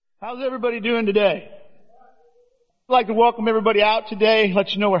How's everybody doing today? I'd like to welcome everybody out today,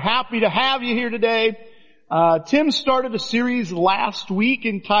 let you know we're happy to have you here today. Tim started a series last week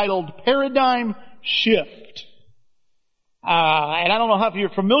entitled Paradigm Shift. And I don't know if you're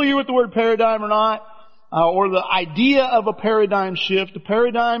familiar with the word paradigm or not, or the idea of a paradigm shift. A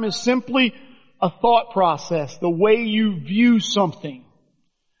paradigm is simply a thought process, the way you view something.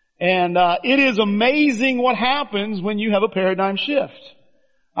 And it is amazing what happens when you have a paradigm shift.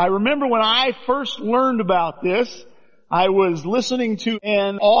 I remember when I first learned about this, I was listening to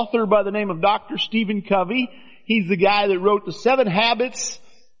an author by the name of Dr. Stephen Covey. He's the guy that wrote The 7 Habits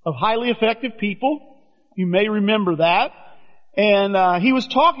of Highly Effective People. You may remember that. And he was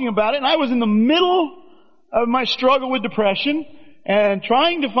talking about it, and I was in the middle of my struggle with depression and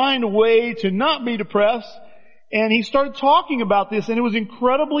trying to find a way to not be depressed. And he started talking about this, and it was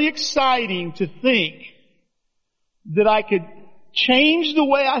incredibly exciting to think that I could change the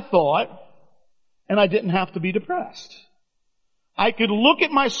way I thought, and I didn't have to be depressed. I could look at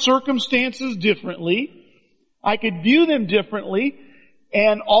my circumstances differently. I could view them differently,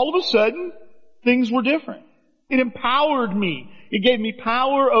 and all of a sudden, things were different. It empowered me. It gave me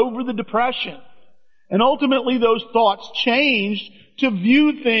power over the depression. And ultimately, those thoughts changed to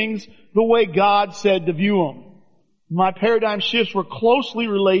view things the way God said to view them. My paradigm shifts were closely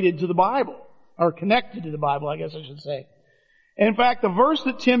related to the Bible, or connected to the Bible, I guess I should say. In fact, the verse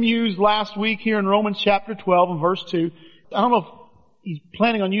that Tim used last week here in Romans chapter 12 and verse 2, I don't know if he's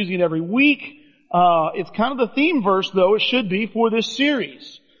planning on using it every week. It's kind of the theme verse, though, it should be, for this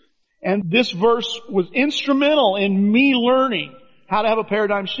series. And this verse was instrumental in me learning how to have a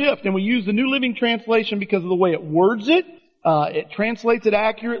paradigm shift. And we use the New Living Translation because of the way it words it. It translates it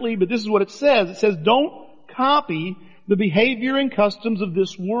accurately, but this is what it says. It says, don't copy the behavior and customs of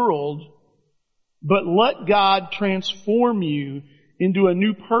this world, but let God transform you into a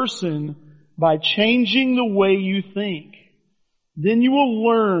new person by changing the way you think. Then you will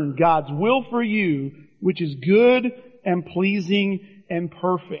learn God's will for you, which is good and pleasing and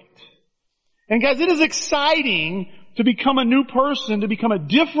perfect. And guys, it is exciting to become a new person, to become a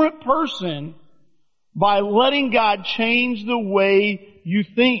different person by letting God change the way you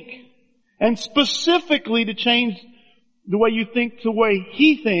think. And specifically to change the way you think to the way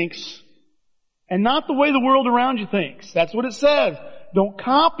He thinks, and not the way the world around you thinks. That's what it says. Don't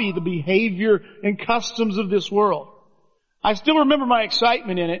copy the behavior and customs of this world. I still remember my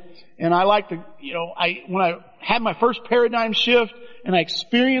excitement in it, and I like to, when I had my first paradigm shift and I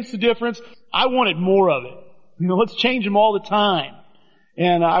experienced the difference, I wanted more of it. Let's change them all the time.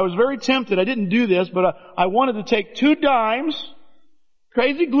 And I was very tempted. I didn't do this, but I wanted to take 2 dimes,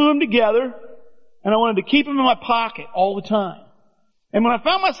 crazy glue them together, and I wanted to keep them in my pocket all the time. And when I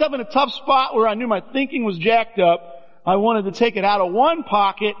found myself in a tough spot where I knew my thinking was jacked up, I wanted to take it out of one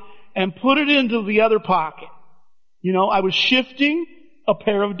pocket and put it into the other pocket. I was shifting a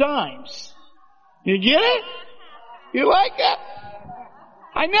pair of dimes. You get it? You like that?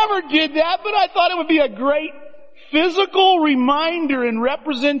 I never did that, but I thought it would be a great physical reminder and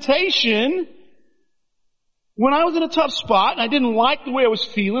representation when I was in a tough spot and I didn't like the way I was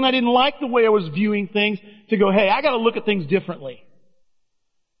feeling, I didn't like the way I was viewing things, to go, hey, I gotta look at things differently.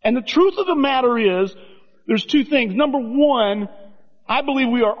 And the truth of the matter is, there's 2 things. Number 1, I believe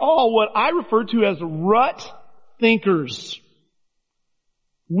we are all what I refer to as rut thinkers.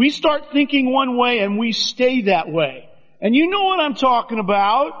 We start thinking one way and we stay that way. And you know what I'm talking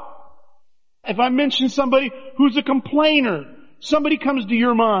about. If I mention somebody who's a complainer, somebody comes to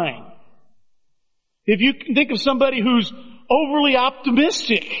your mind. If you think of somebody who's overly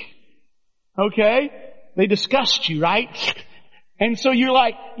optimistic, okay, they disgust you, right? And so you're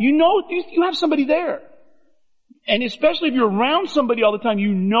like, you have somebody there. And especially if you're around somebody all the time,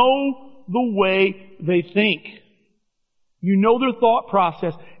 you know the way they think. You know their thought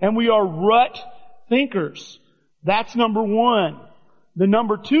process. And we are rut thinkers. That's number 1. The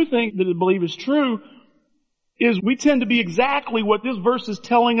number 2 thing that I believe is true is we tend to be exactly what this verse is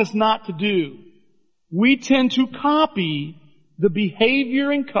telling us not to do. We tend to copy the behavior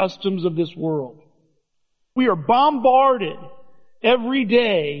and customs of this world. We are bombarded every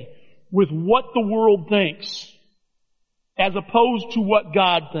day with what the world thinks as opposed to what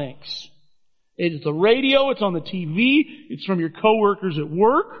God thinks. It's the radio, it's on the TV, it's from your coworkers at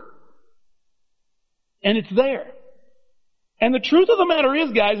work, and it's there. And the truth of the matter is,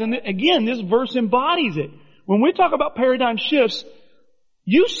 guys, and again, this verse embodies it. When we talk about paradigm shifts,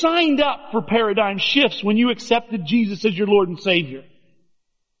 you signed up for paradigm shifts when you accepted Jesus as your Lord and Savior.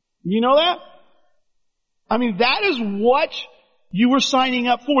 You know that? I mean, that is what you were signing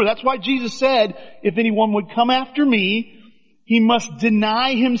up for. That's why Jesus said, if anyone would come after me, he must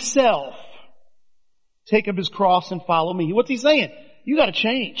deny himself, take up his cross and follow me. What's he saying? You gotta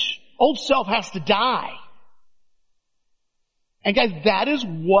change. Old self has to die. And guys, that is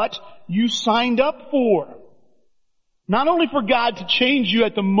what you signed up for. Not only for God to change you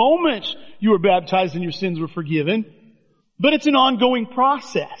at the moment you were baptized and your sins were forgiven, but it's an ongoing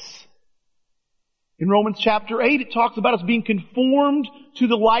process. In Romans chapter 8, it talks about us being conformed to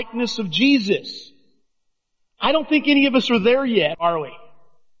the likeness of Jesus. I don't think any of us are there yet, are we?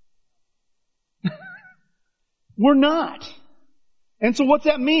 We're not. And so what's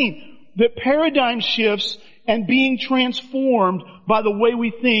that mean? That paradigm shifts and being transformed by the way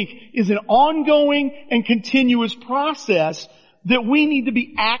we think is an ongoing and continuous process that we need to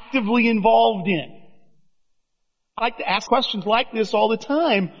be actively involved in. I like to ask questions like this all the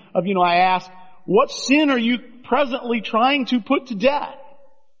time I ask, what sin are you presently trying to put to death?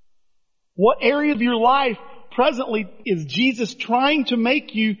 What area of your life presently is Jesus trying to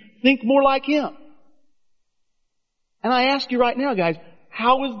make you think more like Him? And I ask you right now, guys,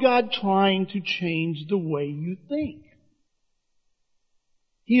 how is God trying to change the way you think?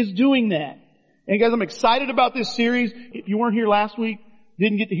 He is doing that. And guys, I'm excited about this series. If you weren't here last week,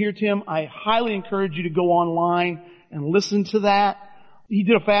 didn't get to hear Tim, I highly encourage you to go online and listen to that. He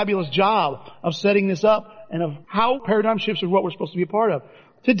did a fabulous job of setting this up and of how paradigm shifts are what we're supposed to be a part of.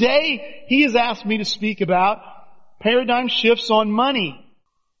 Today, he has asked me to speak about paradigm shifts on money.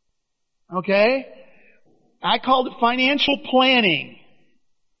 Okay? I called it financial planning.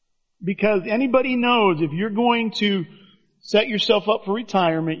 Because anybody knows if you're going to set yourself up for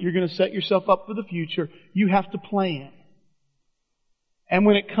retirement, you're going to set yourself up for the future, you have to plan. And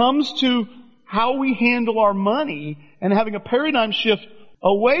when it comes to how we handle our money and having a paradigm shift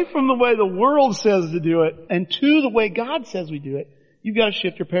away from the way the world says to do it and to the way God says we do it, you've got to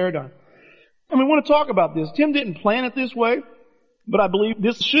shift your paradigm. And we want to talk about this. Tim didn't plan it this way, but I believe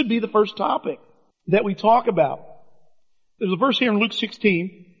this should be the first topic that we talk about. There's a verse here in Luke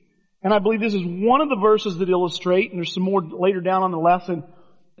 16. And I believe this is one of the verses that illustrate, and there's some more later down on the lesson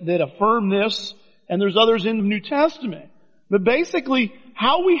that affirm this, and there's others in the New Testament. But basically,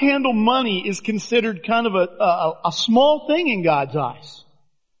 how we handle money is considered kind of a small thing in God's eyes.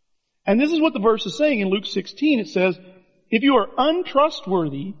 And this is what the verse is saying in Luke 16. It says, if you are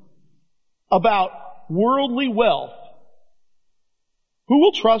untrustworthy about worldly wealth, who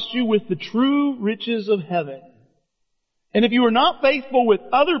will trust you with the true riches of heaven? And if you are not faithful with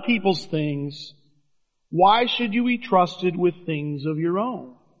other people's things, why should you be trusted with things of your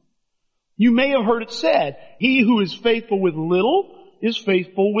own? You may have heard it said, he who is faithful with little is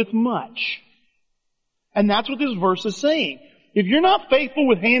faithful with much. And that's what this verse is saying. If you're not faithful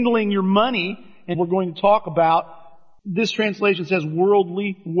with handling your money, and we're going to talk about, this translation says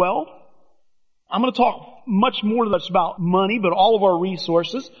worldly wealth. I'm going to talk much more than just about money, but all of our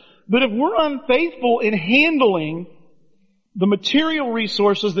resources. But if we're unfaithful in handling the material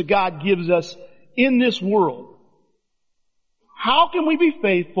resources that God gives us in this world, how can we be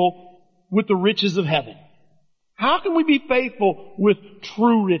faithful with the riches of heaven? How can we be faithful with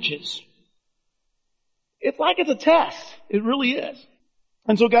true riches? It's like it's a test. It really is.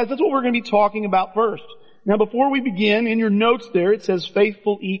 And so guys, that's what we're going to be talking about first. Now before we begin, in your notes there, it says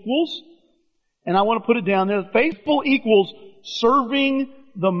faithful equals. And I want to put it down there. Faithful equals serving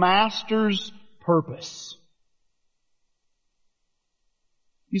the master's purpose.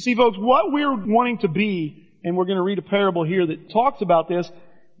 You see, folks, what we're wanting to be, and we're going to read a parable here that talks about this,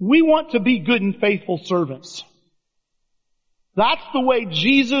 we want to be good and faithful servants. That's the way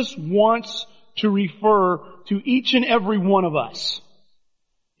Jesus wants to refer to each and every one of us,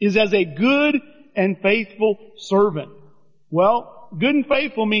 is as a good and faithful servant. Well, good and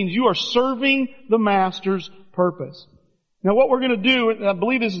faithful means you are serving the master's purpose. Now what we're going to do, and I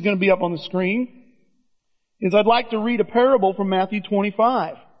believe this is going to be up on the screen, is I'd like to read a parable from Matthew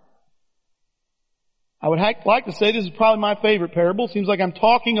 25. I would like to say this is probably my favorite parable. Seems like I'm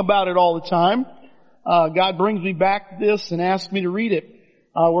talking about it all the time. God brings me back to this and asks me to read it.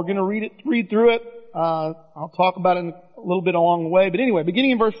 We're going to read through it. I'll talk about it a little bit along the way. But anyway,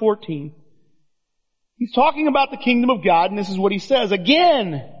 beginning in verse 14, he's talking about the kingdom of God, and this is what he says.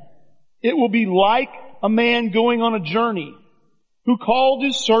 Again, it will be like a man going on a journey who called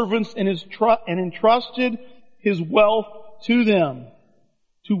his servants and entrusted his wealth to them.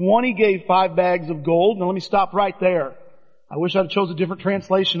 To one he gave 5 bags of gold. Now let me stop right there. I wish I'd chose a different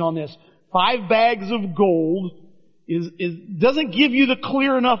translation on this. 5 bags of gold doesn't give you the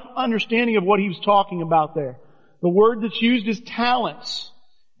clear enough understanding of what he was talking about there. The word that's used is talents.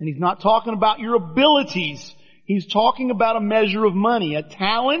 And he's not talking about your abilities. He's talking about a measure of money. A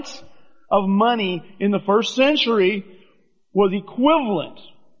talent of money in the first century was equivalent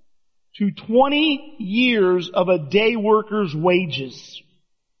to 20 years of a day worker's wages.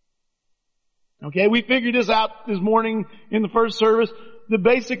 Okay, we figured this out this morning in the first service, that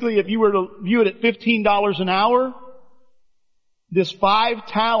basically if you were to view it at $15 an hour, this 5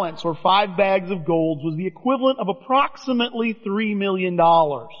 talents or 5 bags of gold was the equivalent of approximately $3 million.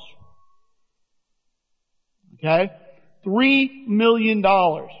 Okay? $3 million.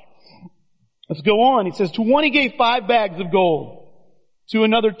 Let's go on. He says, to one he gave 5 bags of gold, to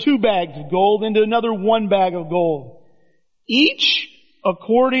another 2 bags of gold, and to another 1 bag of gold, each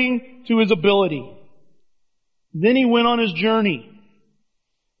according to his ability. Then he went on his journey.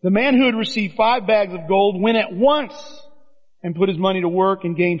 The man who had received 5 bags of gold went at once and put his money to work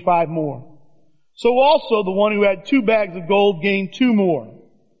and gained 5 more. So also the one who had 2 bags of gold gained 2 more.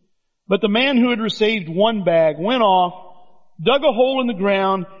 But the man who had received 1 bag went off, dug a hole in the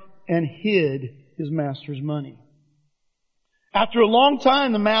ground, and hid his master's money. After a long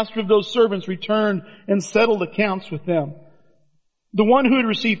time, the master of those servants returned and settled accounts with them. The one who had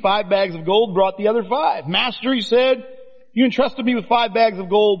received 5 bags of gold brought the other 5. Master, he said, you entrusted me with 5 bags of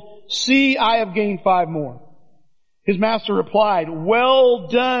gold. See, I have gained 5 more. His master replied, well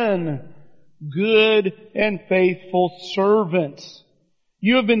done, good and faithful servant.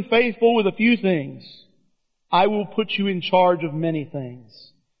 You have been faithful with a few things. I will put you in charge of many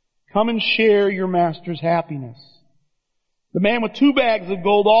things. Come and share your master's happiness. The man with 2 bags of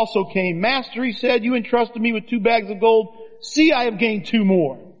gold also came. Master, he said, you entrusted me with 2 bags of gold. See, I have gained 2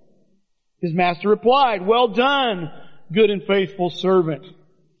 more. His master replied, well done, good and faithful servant.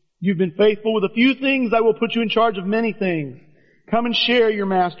 You've been faithful with a few things. I will put you in charge of many things. Come and share your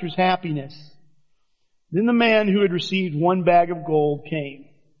master's happiness. Then the man who had received 1 bag of gold came.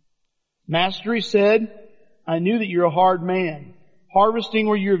 Master, he said, I knew that you're a hard man, harvesting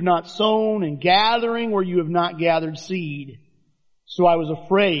where you have not sown and gathering where you have not gathered seed. So I was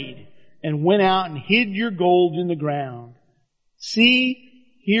afraid and went out and hid your gold in the ground.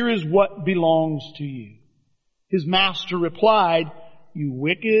 See, here is what belongs to you. His master replied, you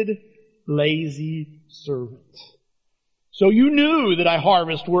wicked, lazy servant. So you knew that I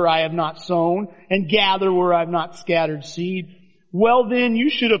harvest where I have not sown and gather where I have not scattered seed. Well then, you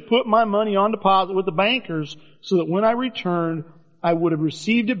should have put my money on deposit with the bankers so that when I returned, I would have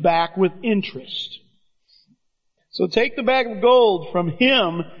received it back with interest. So take the bag of gold from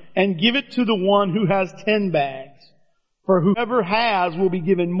him and give it to the one who has 10 bags. For whoever has will be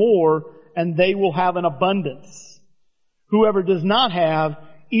given more, and they will have an abundance. Whoever does not have,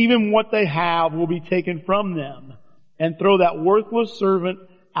 even what they have will be taken from them. And throw that worthless servant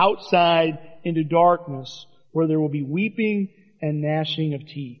outside into darkness, where there will be weeping and gnashing of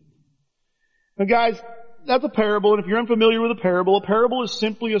teeth. Now guys, that's a parable, and if you're unfamiliar with a parable is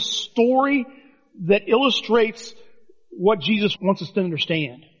simply a story that illustrates what Jesus wants us to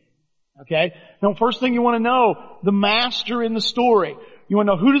understand. Okay? Now first thing you want to know, the master in the story. You want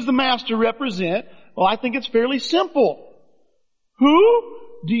to know, who does the master represent? Well, I think it's fairly simple. Who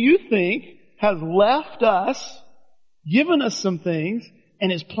do you think has left us, given us some things,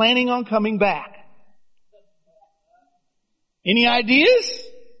 and is planning on coming back? Any ideas?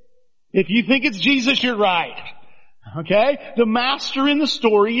 If you think it's Jesus, you're right. Okay? The master in the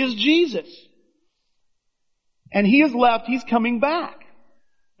story is Jesus. And he has left, he's coming back.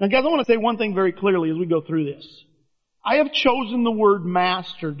 Now guys, I want to say one thing very clearly as we go through this. I have chosen the word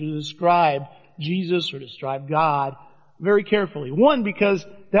master to describe Jesus or describe God very carefully. One, because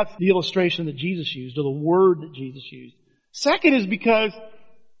that's the illustration that Jesus used, or the word that Jesus used. Second is because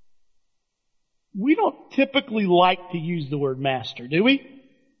we don't typically like to use the word master, do we?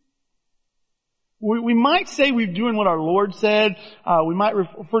 We might say we're doing what our Lord said. We might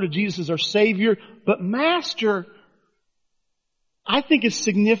refer to Jesus as our Savior. But master, I think, is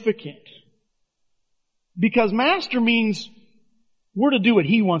significant. Because master means we're to do what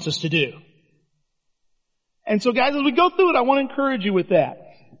he wants us to do. And so guys, as we go through it, I want to encourage you with that.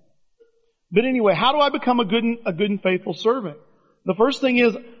 But anyway, how do I become a good and faithful servant? The first thing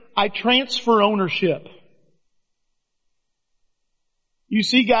is, I transfer ownership. You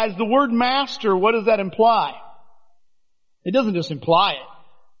see, guys, the word master, what does that imply? It doesn't just imply it.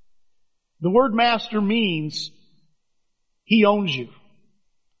 The word master means he owns you.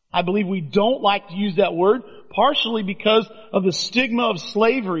 I believe we don't like to use that word, partially because of the stigma of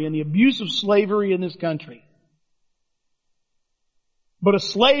slavery and the abuse of slavery in this country. But a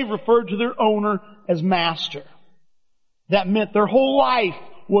slave referred to their owner as master. That meant their whole life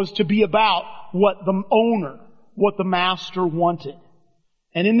was to be about what the owner, what the master wanted.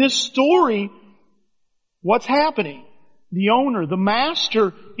 And in this story, what's happening? The owner, the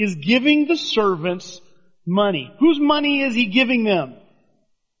master, is giving the servants money. Whose money is he giving them?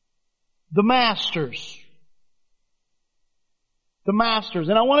 The masters. The masters.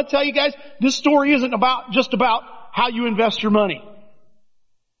 And I want to tell you guys, this story isn't just about how you invest your money.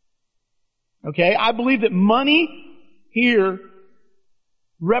 Okay? I believe that money here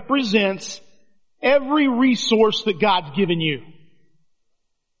represents every resource that God's given you.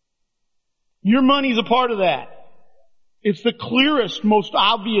 Your money's a part of that. It's the clearest, most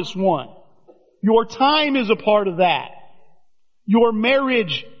obvious one. Your time is a part of that. Your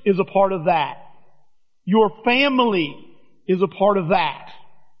marriage is a part of that. Your family is a part of that.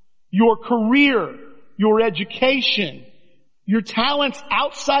 Your career, your education, your talents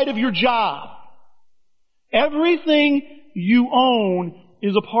outside of your job. Everything you own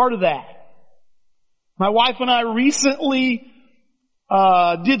is a part of that. My wife and I recently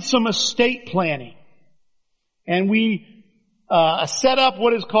did some estate planning. And we set up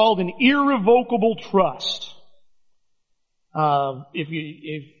what is called an irrevocable trust.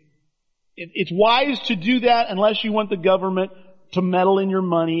 It's wise to do that unless you want the government to meddle in your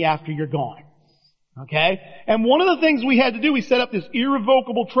money after you're gone. Okay? And one of the things we had to do, we set up this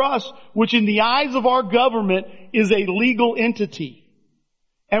irrevocable trust, which in the eyes of our government is a legal entity.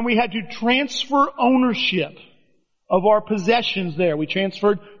 And we had to transfer ownership of our possessions there. We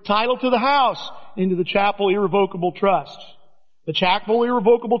transferred title to the house into the Chapel Irrevocable Trust. The Chapel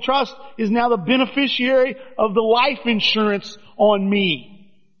Irrevocable Trust is now the beneficiary of the life insurance on me.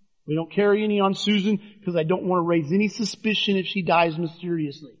 We don't carry any on Susan because I don't want to raise any suspicion if she dies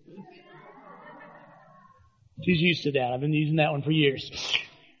mysteriously. She's used to that. I've been using that one for years.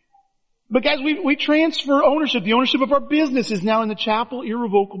 But guys, we transfer ownership. The ownership of our business is now in the Chapel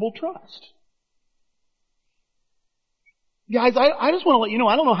Irrevocable Trust. Guys, I just want to let you know,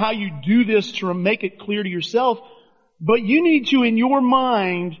 I don't know how you do this to make it clear to yourself, but you need to, in your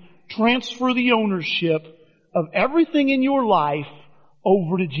mind, transfer the ownership of everything in your life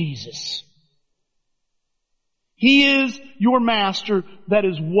over to Jesus. He is your master. That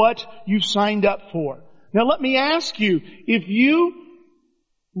is what you signed up for. Now let me ask you, if you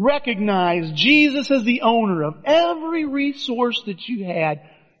recognize Jesus as the owner of every resource that you had,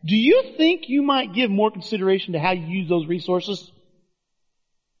 do you think you might give more consideration to how you use those resources?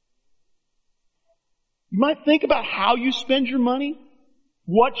 You might think about how you spend your money,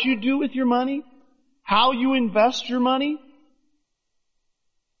 what you do with your money, how you invest your money.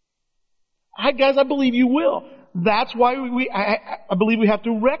 Guys, I believe you will. That's why I believe we have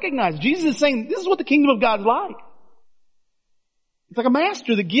to recognize. Jesus is saying this is what the kingdom of God is like. It's like a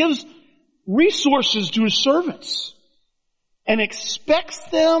master that gives resources to his servants and expects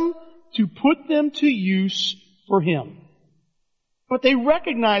them to put them to use for him. But they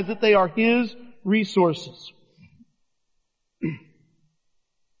recognize that they are his resources.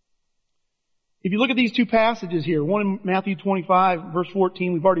 If you look at these two passages here, one in Matthew 25, verse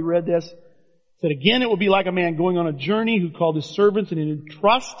 14, we've already read this. It said, again, it will be like a man going on a journey who called his servants and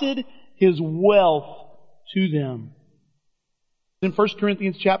entrusted his wealth to them. In 1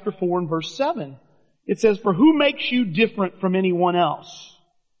 Corinthians chapter 4 and verse 7, it says, for who makes you different from anyone else?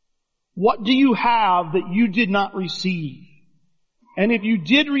 What do you have that you did not receive? And if you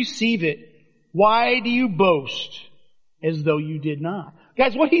did receive it, why do you boast as though you did not?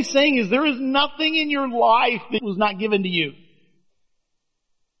 Guys, what he's saying is there is nothing in your life that was not given to you.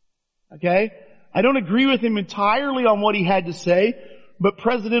 Okay? I don't agree with him entirely on what he had to say, but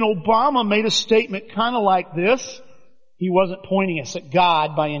President Obama made a statement kind of like this. He wasn't pointing us at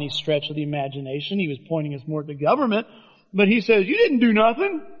God by any stretch of the imagination. He was pointing us more at the government. But he says, you didn't do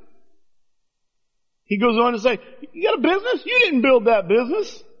nothing. He goes on to say, you got a business? You didn't build that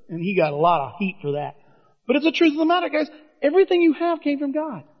business. And he got a lot of heat for that. But it's the truth of the matter, guys. Everything you have came from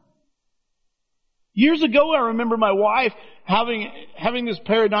God. Years ago, I remember my wife having this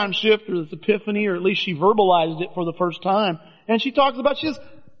paradigm shift or this epiphany, or at least she verbalized it for the first time. And she talks about, she says,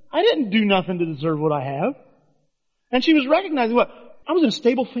 I didn't do nothing to deserve what I have. And she was recognizing what? I was in a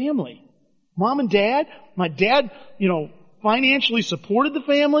stable family. Mom and dad. My dad, financially supported the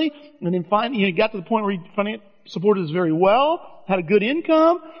family. And then finally, got to the point where he financially supported us very well. Had a good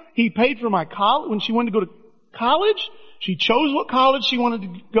income. He paid for my college. When she wanted to go to college, she chose what college she wanted to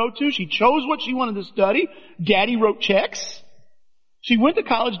go to. She chose what she wanted to study. Daddy wrote checks. She went to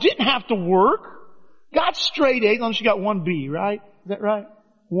college, didn't have to work. Got straight A's. She got 1 B, right? Is that right?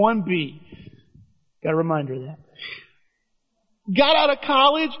 1 B. Got to remind her of that. Got out of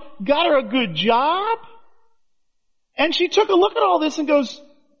college, got her a good job, and she took a look at all this and goes,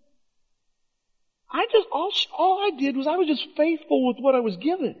 all I did was I was just faithful with what I was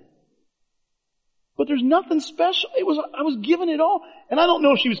given. But there's nothing special. I was given it all. And I don't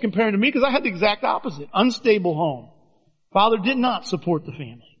know if she was comparing to me because I had the exact opposite. Unstable home. Father did not support the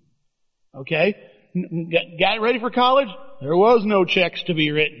family. Okay? Got ready for college? There was no checks to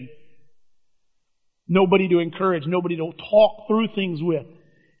be written. Nobody to encourage, nobody to talk through things with.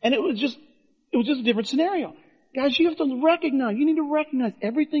 And it was just a different scenario. Guys, you need to recognize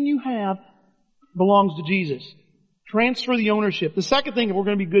everything you have belongs to Jesus. Transfer the ownership. The second thing, if we're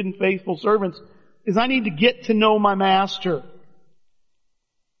going to be good and faithful servants, is I need to get to know my master.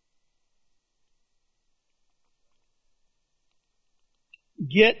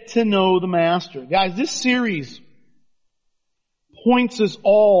 Get to know the master. Guys, this series points us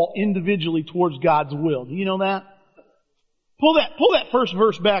all individually towards God's will. Do you know that? Pull that first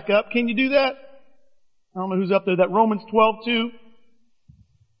verse back up. Can you do that? I don't know who's up there. That Romans 12:2.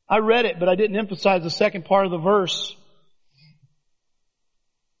 I read it, but I didn't emphasize the second part of the verse.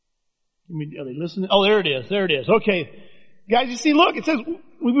 Are they listening? Oh, there it is. There it is. Okay. Guys, you see, look, it says,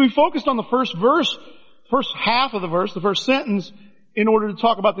 we focused on the first verse, first half of the verse, the first sentence, in order to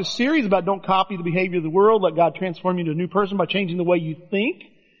talk about this series about don't copy the behavior of the world, let God transform you into a new person by changing the way you think.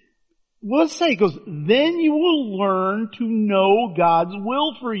 Well, let's say, it goes, then you will learn to know God's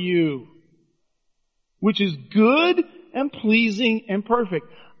will for you, which is good and pleasing and perfect.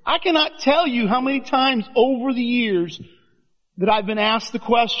 I cannot tell you how many times over the years that I've been asked the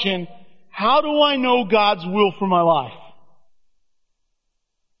question, how do I know God's will for my life?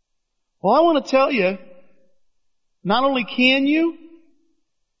 Well, I want to tell you, not only can you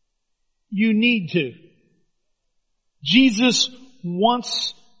need to. Jesus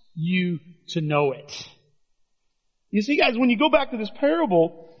wants you to know it. You see, guys, when you go back to this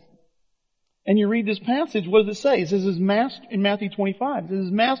parable and you read this passage, what does it say? It says his master, in Matthew 25, it says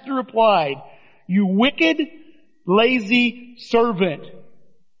his master replied, "You wicked, lazy servant.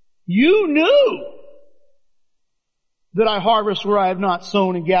 You knew that I harvest where I have not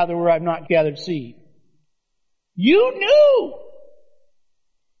sown and gather where I have not gathered seed. You knew."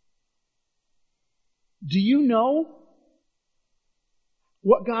 Do you know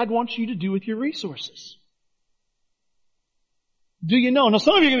what God wants you to do with your resources? Do you know? Now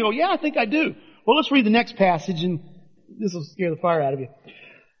some of you are going to go, yeah, I think I do. Well, let's read the next passage and this will scare the fire out of you.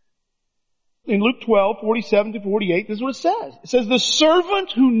 In Luke 12:47-48, this is what it says. It says, "The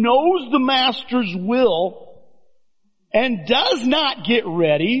servant who knows the master's will and does not get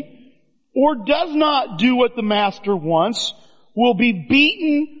ready or does not do what the master wants will be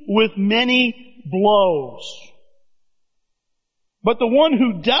beaten with many blows. But the one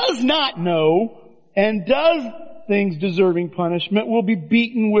who does not know and does things deserving punishment will be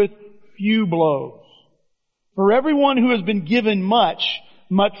beaten with few blows. For everyone who has been given much,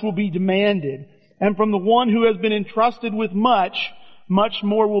 much will be demanded. And from the one who has been entrusted with much, much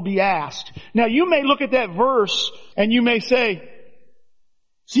more will be asked." Now you may look at that verse and you may say,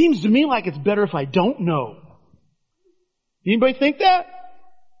 seems to me like it's better if I don't know. Anybody think that?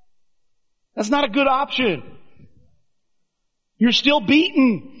 That's not a good option. You're still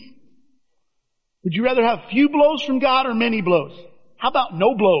beaten. Would you rather have few blows from God or many blows? How about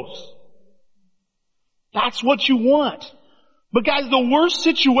no blows? That's what you want. But guys, the worst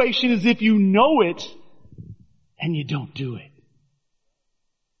situation is if you know it and you don't do it.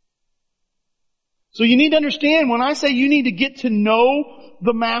 So you need to understand, when I say you need to get to know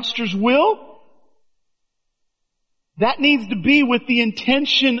the master's will, that needs to be with the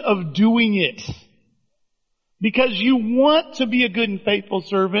intention of doing it. Because you want to be a good and faithful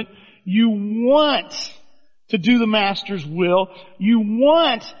servant. You want to do the master's will. You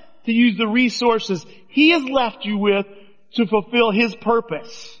want to use the resources he has left you with to fulfill his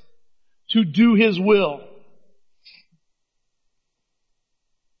purpose, to do his will.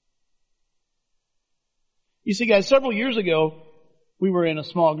 You see, guys, several years ago, we were in a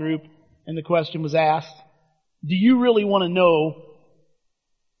small group and the question was asked, do you really want to know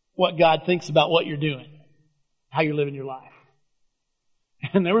what God thinks about what you're doing? How you're living your life?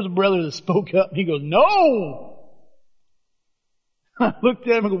 And there was a brother that spoke up and he goes, no! I looked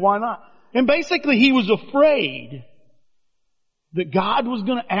at him and go, why not? And basically he was afraid that God was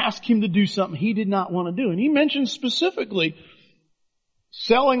going to ask him to do something he did not want to do. And he mentioned specifically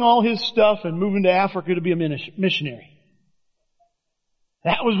selling all his stuff and moving to Africa to be a missionary.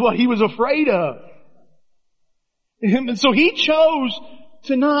 That was what he was afraid of. And so he chose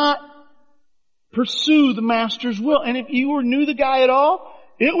to not pursue the master's will. And if you knew the guy at all,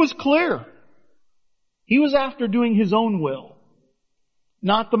 it was clear. He was after doing his own will,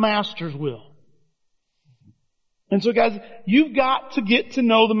 not the master's will. And so guys, you've got to get to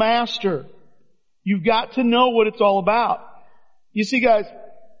know the master. You've got to know what it's all about. You see guys,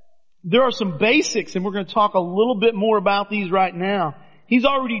 There are some basics, and we're going to talk a little bit more about these right now. He's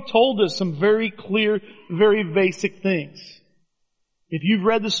already told us some very clear, very basic things. If you've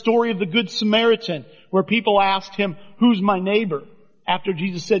read the story of the Good Samaritan, where people asked him, who's my neighbor? After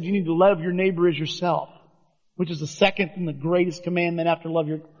Jesus said you need to love your neighbor as yourself, which is the second and the greatest commandment after love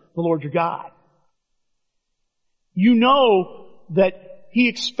the Lord your God. You know that He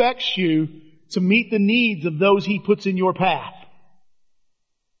expects you to meet the needs of those He puts in your path.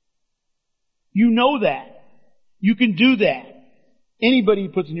 You know that. You can do that. Anybody He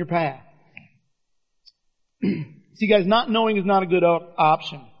puts in your path. See guys, not knowing is not a good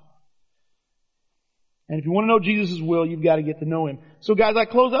option. And if you want to know Jesus' will, you've got to get to know Him. So guys, I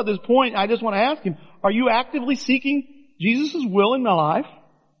close out this point. I just want to ask Him, are you actively seeking Jesus' will in my life?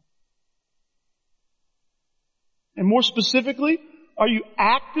 And more specifically, are you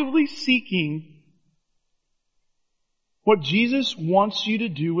actively seeking what Jesus wants you to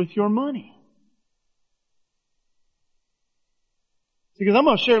do with your money? Because I'm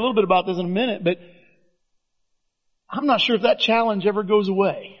going to share a little bit about this in a minute, but I'm not sure if that challenge ever goes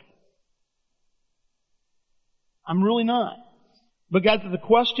away. I'm really not. But guys, the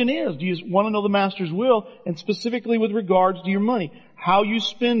question is, do you want to know the Master's will? And specifically with regards to your money. How you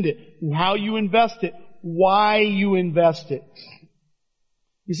spend it. How you invest it. Why you invest it.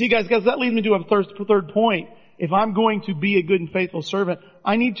 You see guys, that leads me to a third point. If I'm going to be a good and faithful servant,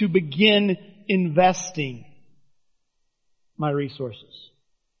 I need to begin investing my resources.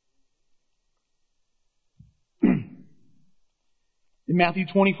 In Matthew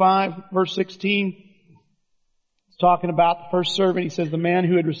 25, verse 16, it's talking about the first servant. He says, the man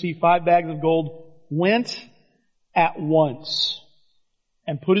who had received 5 bags of gold went at once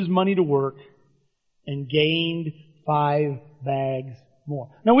and put his money to work and gained 5 bags more.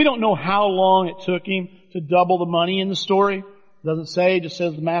 Now we don't know how long it took him to double the money in the story. It doesn't say, it just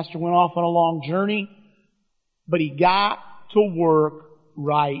says the master went off on a long journey. But he got to work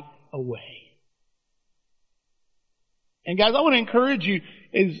right away. And guys, I want to encourage you,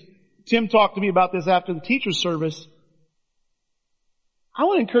 as Tim talked to me about this after the teacher's service, I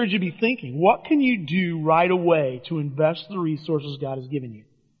want to encourage you to be thinking, what can you do right away to invest the resources God has given you?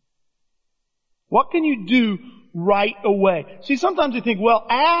 What can you do right away? See, sometimes you think, well,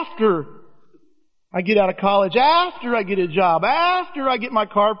 after I get out of college, after I get a job, after I get my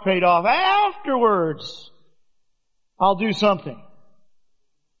car paid off, afterwards, I'll do something.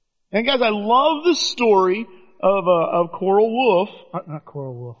 And guys, I love the story of Coral Wolf. Not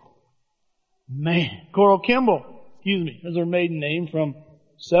Coral Wolf. Coral Kimball. Excuse me. That's her maiden name from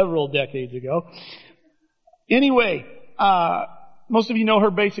several decades ago. Anyway, most of you know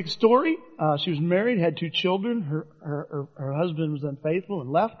her basic story. She was married, had 2 children. Her husband was unfaithful and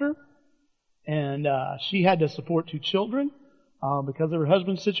left her. And she had to support 2 children. Because of her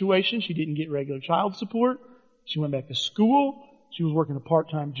husband's situation, she didn't get regular child support. She went back to school. She was working a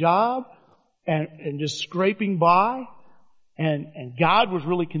part-time job and just scraping by. And God was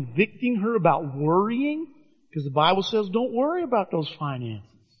really convicting her about worrying, because the Bible says don't worry about those finances.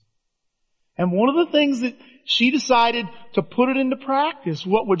 And one of the things that she decided to put it into practice,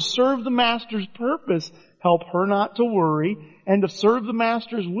 what would serve the Master's purpose, help her not to worry, and to serve the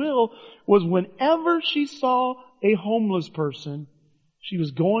Master's will, was whenever she saw a homeless person, she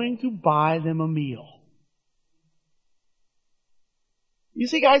was going to buy them a meal. You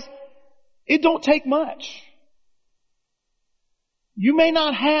see, guys, it don't take much. You may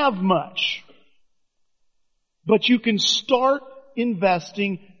not have much, but you can start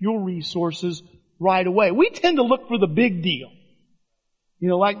investing your resources right away. We tend to look for the big deal. You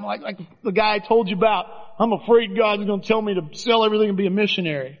know, like the guy I told you about, I'm afraid God's going to tell me to sell everything and be a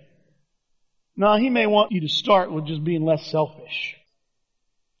missionary. No, He may want you to start with just being less selfish.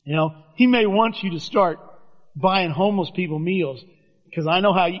 You know, He may want you to start buying homeless people meals. Because I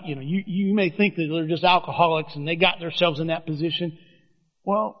know how, you may think that they're just alcoholics and they got themselves in that position.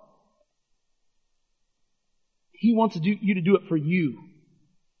 Well, He wants you to do it for you.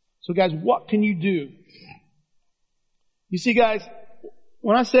 So guys, what can you do? You see guys,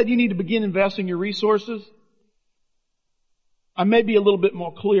 when I said you need to begin investing your resources, I may be a little bit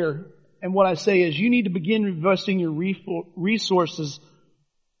more clear. And what I say is you need to begin investing your resources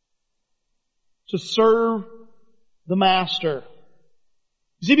to serve the Master.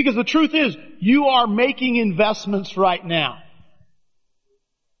 You see, because the truth is, you are making investments right now.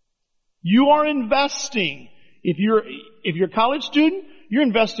 You are investing. If you're a college student, you're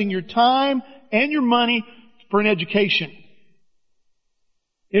investing your time and your money for an education.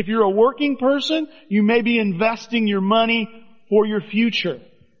 If you're a working person, you may be investing your money for your future,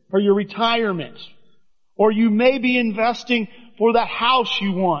 for your retirement. Or you may be investing for the house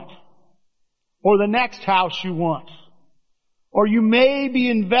you want. or the next house you want. Or you may be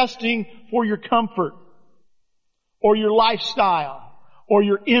investing for your comfort, or your lifestyle, or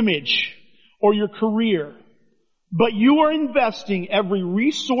your image, or your career. But you are investing every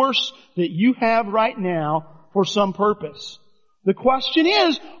resource that you have right now for some purpose. The question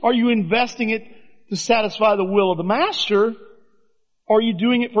is, are you investing it to satisfy the will of the Master, or are you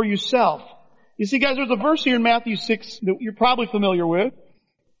doing it for yourself? You see, guys, there's a verse here in Matthew 6 that you're probably familiar with.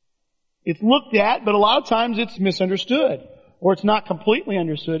 It's looked at, but a lot of times it's misunderstood, or it's not completely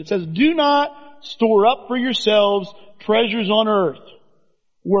understood. It says, do not store up for yourselves treasures on earth,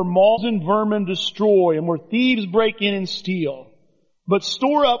 where moths and vermin destroy, and where thieves break in and steal. But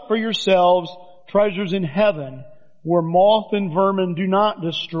store up for yourselves treasures in heaven, where moth and vermin do not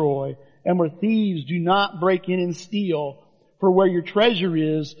destroy, and where thieves do not break in and steal. For where your treasure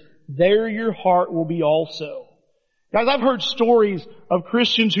is, there your heart will be also. Guys, I've heard stories of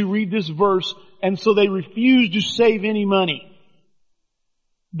Christians who read this verse, and so they refuse to save any money.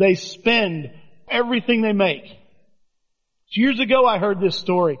 They spend everything they make. Years ago I heard this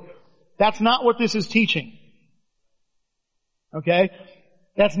story. That's not what this is teaching. Okay?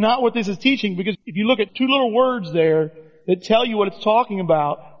 That's not what this is teaching, because if you look at two little words there that tell you what it's talking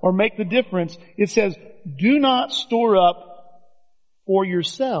about or make the difference, it says, do not store up for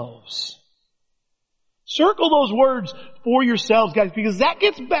yourselves. Circle those words, for yourselves, guys, because that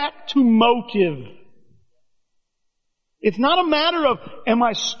gets back to motive. It's not a matter of, am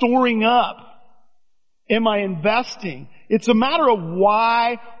I storing up? Am I investing? It's a matter of,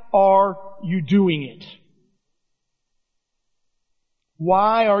 why are you doing it?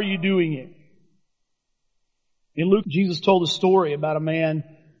 Why are you doing it? In Luke, Jesus told a story about a man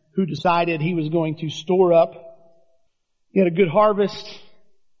who decided he was going to store up. He had a good harvest.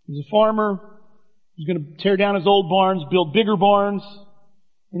 He was a farmer. He was going to tear down his old barns, build bigger barns.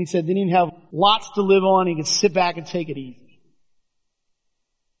 And he said then he'd have lots to live on. He could sit back and take it easy.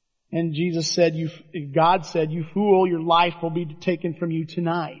 And God said, you fool, your life will be taken from you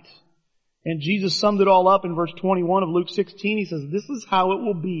tonight. And Jesus summed it all up in verse 21 of Luke 16. He says, this is how it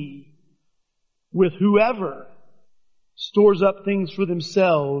will be with whoever stores up things for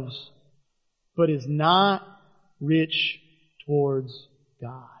themselves, but is not rich towards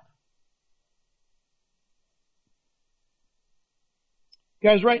God.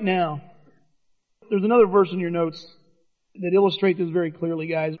 Guys, right now, there's another verse in your notes that illustrates this very clearly,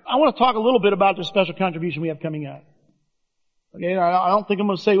 guys. I want to talk a little bit about the special contribution we have coming up. Okay, I don't think I'm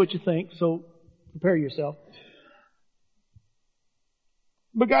going to say what you think, so prepare yourself.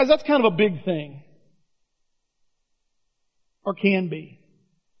 But guys, that's kind of a big thing. Or can be.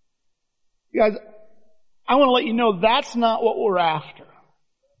 Guys, I want to let you know that's not what we're after.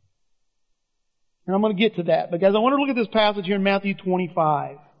 And I'm going to get to that. But guys, I want to look at this passage here in Matthew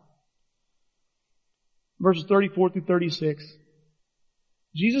 25. Verses 34 through 36.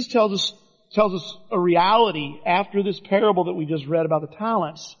 Jesus tells us a reality after this parable that we just read about the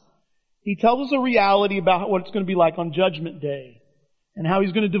talents. He tells us a reality about what it's going to be like on Judgment Day, and how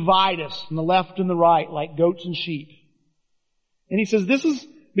He's going to divide us from the left and the right like goats and sheep. And He says, this is,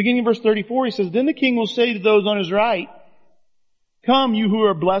 beginning in verse 34, He says, then the King will say to those on His right, come, you who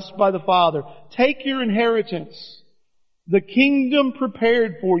are blessed by the Father, take your inheritance, the kingdom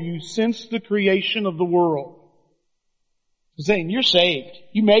prepared for you since the creation of the world. He's saying, you're saved.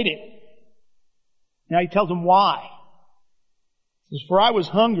 You made it. Now He tells them why. He says, for I was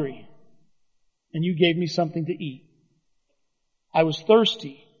hungry, and you gave me something to eat. I was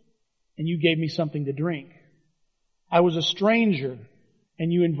thirsty, and you gave me something to drink. I was a stranger,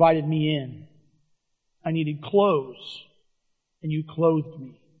 and you invited me in. I needed clothes, and you clothed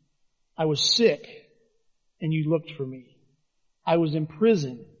me. I was sick, and you looked for me. I was in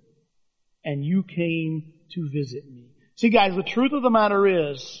prison, and you came to visit me. See, guys, the truth of the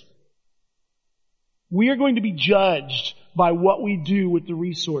matter is, we are going to be judged by what we do with the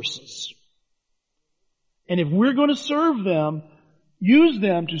resources. And if we're going to serve them, use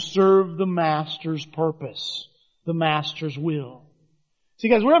them to serve the Master's purpose, the Master's will. See,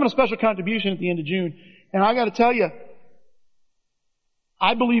 guys, we're having a special contribution at the end of June, and I got to tell you,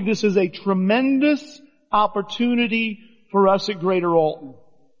 I believe this is a tremendous opportunity for us at Greater Alton.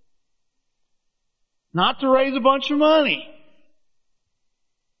 Not to raise a bunch of money.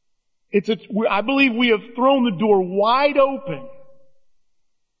 I believe we have thrown the door wide open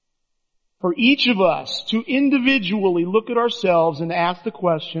for each of us to individually look at ourselves and ask the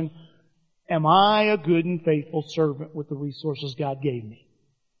question, am I a good and faithful servant with the resources God gave me?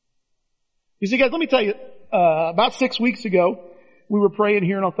 You see, guys, let me tell you, about 6 weeks ago, we were praying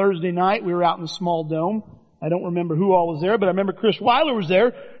here on a Thursday night. We were out in the small dome. I don't remember who all was there, but I remember Chris Weiler was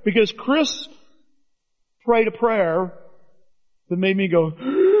there because Chris prayed a prayer that made me go,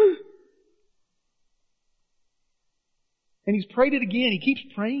 and he's prayed it again. He keeps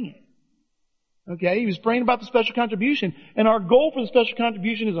praying it. Okay? He was praying about the special contribution. And our goal for the special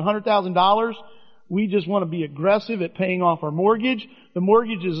contribution is $100,000. We just want to be aggressive at paying off our mortgage. The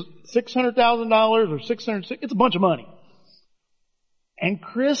mortgage is $600,000 or $606. It's a bunch of money. And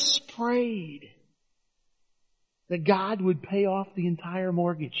Chris prayed that God would pay off the entire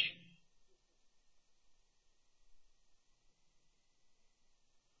mortgage.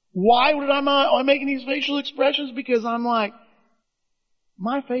 Why am I making these facial expressions? Because I'm like,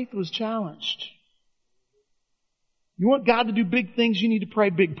 my faith was challenged. You want God to do big things, you need to pray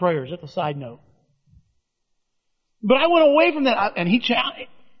big prayers. That's a side note. But I went away from that, and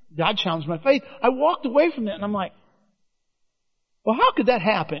God challenged my faith. I walked away from that, and I'm like, well, how could that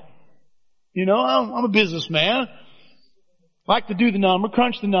happen? You know, I'm a businessman. I like to do the number,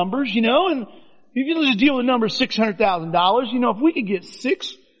 crunch the numbers, you know, and if you just deal with the number $600,000, you know, if we could get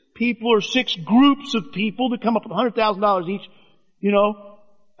 6 people or 6 groups of people to come up with $100,000 each, you know,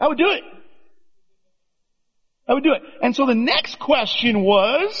 I would do it. I would do it. And so the next question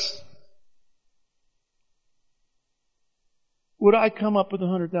was, would I come up with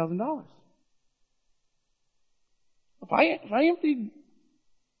 $100,000? If I emptied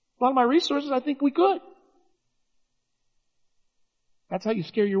a lot of my resources, I think we could. That's how you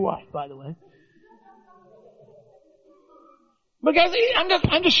scare your wife, by the way. But guys,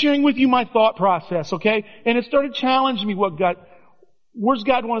 I'm just sharing with you my thought process, okay? And it started challenging me where's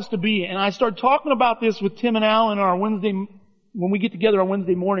God want us to be? And I started talking about this with Tim and Alan on our Wednesday, when we get together on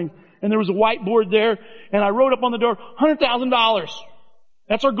Wednesday mornings. And there was a whiteboard there, and I wrote up on the door, $100,000.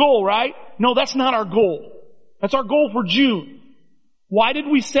 That's our goal, right? No, that's not our goal. That's our goal for June. Why did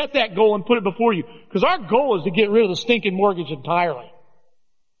we set that goal and put it before you? Because our goal is to get rid of the stinking mortgage entirely.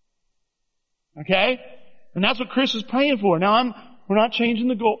 Okay? And that's what Chris is praying for. Now we're not changing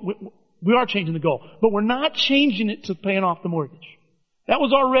the goal. We are changing the goal. But we're not changing it to paying off the mortgage. That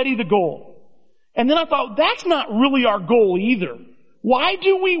was already the goal. And then I thought, that's not really our goal either. Why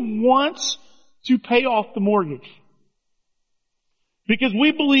do we want to pay off the mortgage? Because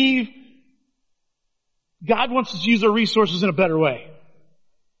we believe God wants us to use our resources in a better way.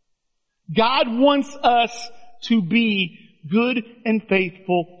 God wants us to be good and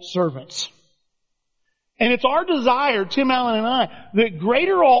faithful servants. And it's our desire, Tim Allen and I, that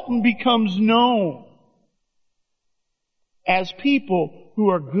Greater Alton becomes known as people who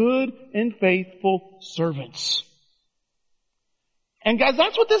are good and faithful servants. And guys,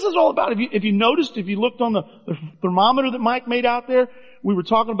 that's what this is all about. If you noticed, if you looked on the thermometer that Mike made out there, we were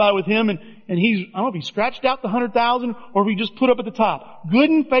talking about it with him, and I don't know if he scratched out the 100,000 or if he just put up at the top, good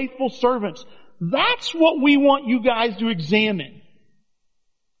and faithful servants. That's what we want you guys to examine.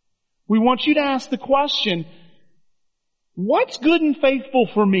 We want you to ask the question, what's good and faithful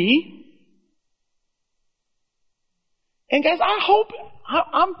for me? And guys,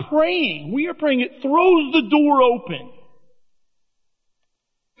 I'm praying, we are praying, it throws the door open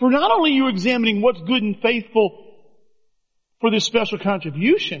for not only you examining what's good and faithful for this special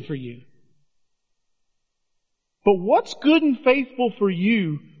contribution for you, but what's good and faithful for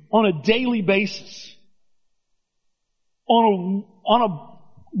you on a daily basis, on a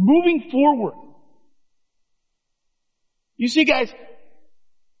moving forward. You see, guys,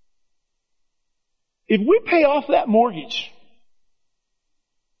 if we pay off that mortgage,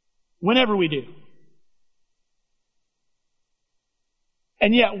 whenever we do,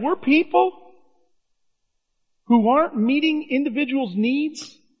 and yet we're people who aren't meeting individuals'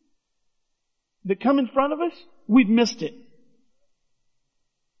 needs that come in front of us, we've missed it.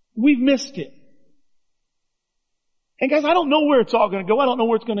 We've missed it. And guys, I don't know where it's all going to go. I don't know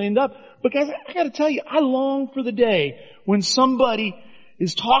where it's going to end up. But guys, I got to tell you, I long for the day when somebody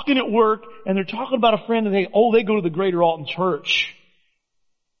is talking at work and they're talking about a friend and they go to the Greater Alton Church.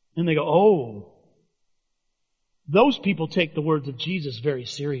 And they go, oh, those people take the words of Jesus very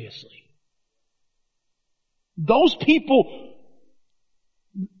seriously. Those people,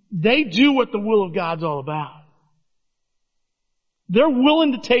 they do what the will of God's all about. They're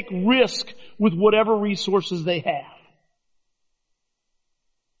willing to take risk with whatever resources they have.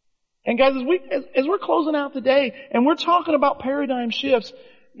 And guys, as we're closing out today and we're talking about paradigm shifts,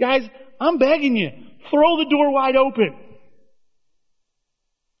 guys, I'm begging you, throw the door wide open.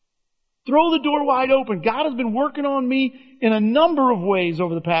 Throw the door wide open. God has been working on me in a number of ways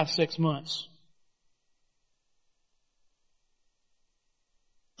over the past 6 months.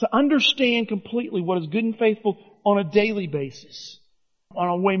 To understand completely what is good and faithful on a daily basis, on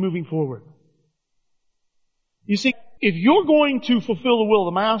our way moving forward. You see, if you're going to fulfill the will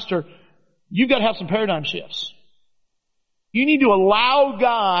of the Master, You've got to have some paradigm shifts. You need to allow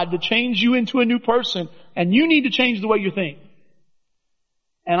God to change you into a new person, and you need to change the way you think.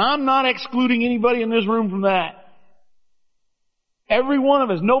 And I'm not excluding anybody in this room from that. Every one of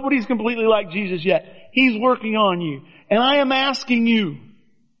us, nobody's completely like Jesus yet. He's working on you. And I am asking you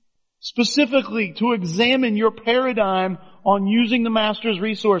specifically to examine your paradigm on using the Master's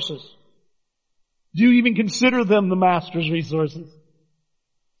resources. Do you even consider them the Master's resources?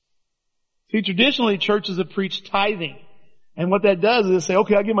 See, traditionally churches have preached tithing. And what that does is say,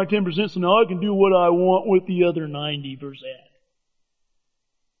 okay, I give my 10%, so now I can do what I want with the other 90%.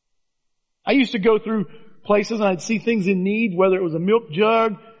 I used to go through places and I'd see things in need, whether it was a milk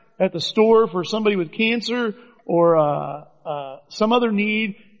jug at the store for somebody with cancer or some other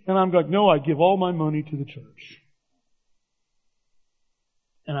need, and I'm like, no, I give all my money to the church.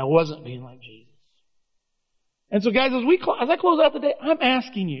 And I wasn't being like Jesus. And so guys, as I close out the day, I'm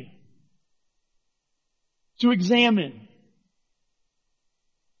asking you to examine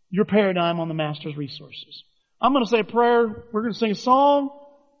your paradigm on the Master's resources. I'm going to say a prayer. We're going to sing a song.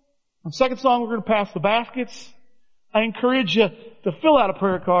 On the second song, we're going to pass the baskets. I encourage you to fill out a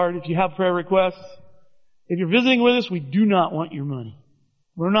prayer card if you have prayer requests. If you're visiting with us, we do not want your money.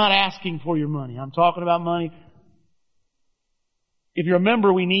 We're not asking for your money. I'm talking about money. If you're a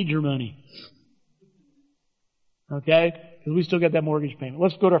member, we need your money. Okay? Because we still got that mortgage payment.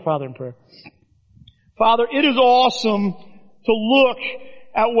 Let's go to our Father in prayer. Father, it is awesome to look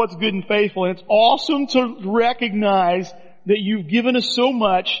at what's good and faithful. And it's awesome to recognize that you've given us so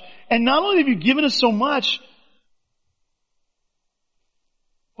much. And not only have you given us so much,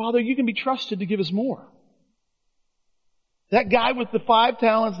 Father, you can be trusted to give us more. That guy with the 5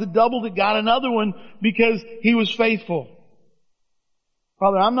 talents that doubled it got another one because he was faithful.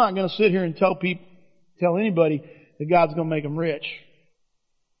 Father, I'm not going to sit here and tell anybody that God's going to make them rich.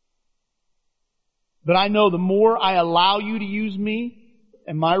 But I know the more I allow you to use me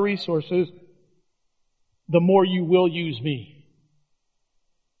and my resources, the more you will use me.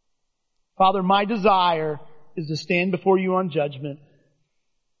 Father, my desire is to stand before you on judgment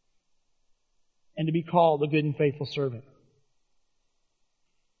and to be called a good and faithful servant.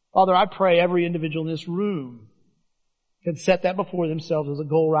 Father, I pray every individual in this room can set that before themselves as a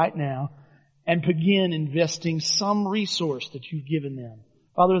goal right now and begin investing some resource that you've given them.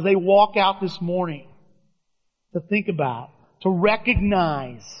 Father, as they walk out this morning, to think about, to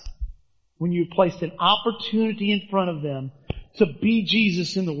recognize when you've placed an opportunity in front of them to be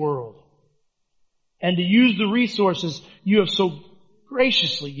Jesus in the world and to use the resources you have so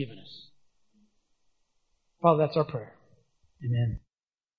graciously given us. Father, that's our prayer. Amen.